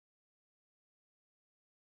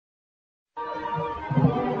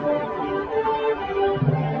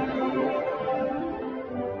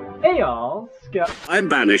Hey y'all, I'm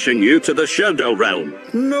banishing you to the Shadow Realm.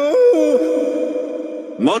 No!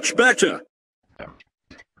 Much better.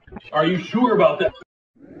 Are you sure about that?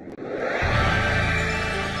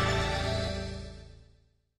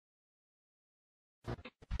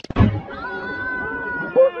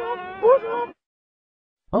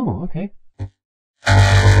 Oh, okay.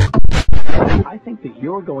 I think that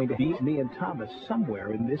you're going to beat me and Thomas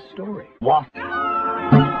somewhere in this story. What?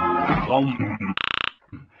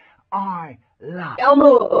 I love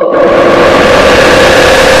Elmo!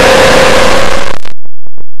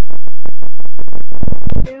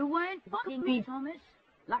 You weren't fucking me, Thomas.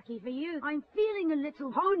 Lucky for you, I'm feeling a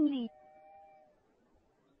little lonely.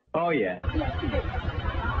 Oh yeah. Left a bit.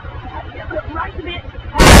 Right a bit.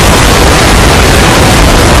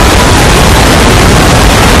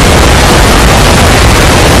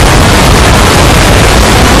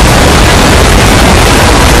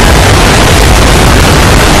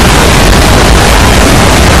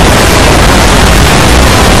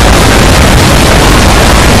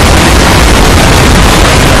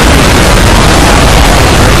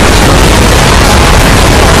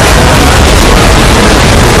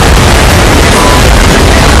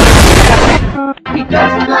 He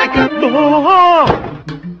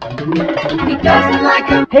doesn't like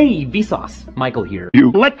him. Hey, Vsauce. Michael here.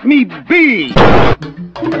 You let me be!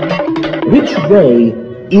 Which way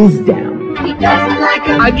is down? He doesn't like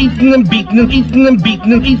him. I've eaten them, beaten them, eaten them, beaten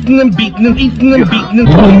them, eaten them, beaten them, eaten them, beaten them.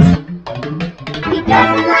 He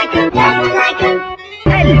doesn't like him, doesn't like him.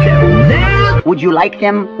 Hello there. Would you like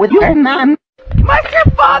them with your ma'am? Must your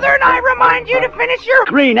father and I remind you to finish your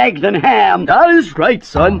Green eggs and ham. That is right,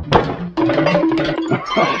 son.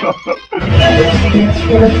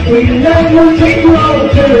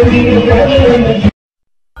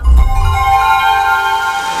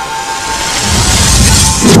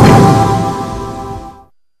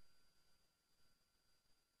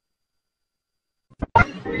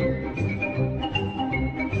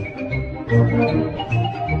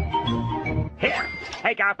 Here,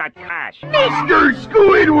 take out that cash. Mr.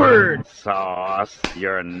 Squidward! Sauce,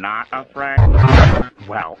 you're not afraid?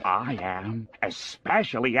 Well, I am.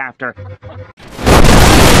 Especially after...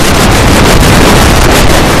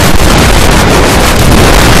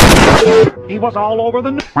 He was all over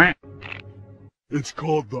the... It's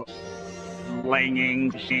called the...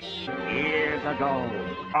 Slinging shish years ago.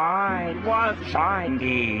 I was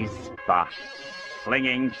Chinese. The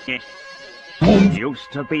slinging shish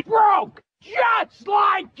used to be broke, just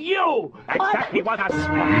like you. Except he was a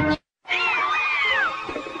sprat.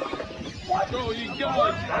 So you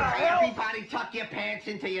guys... Everybody tuck your pants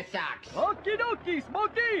into your socks. Okie dokie,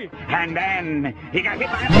 Smokey! And then he got hit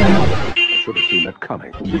by a... Should have seen it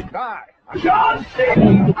coming. John C.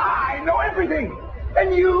 I know everything,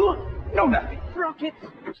 and you know nothing. Rocket!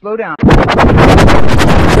 Slow down.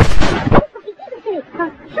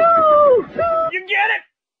 You get it?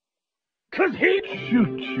 'Cause he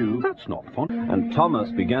shoot you. That's not fun. And Thomas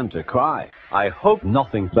began to cry. I hope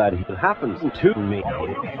nothing bad happens to me.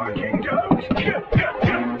 Fucking goes.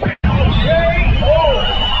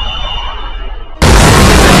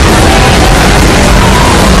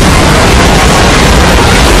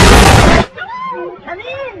 Come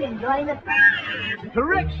in and join the...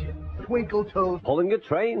 Correction, Twinkle Toes. Pulling a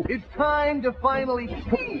train. It's time to finally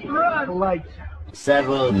see the lights out.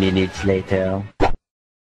 Several minutes later.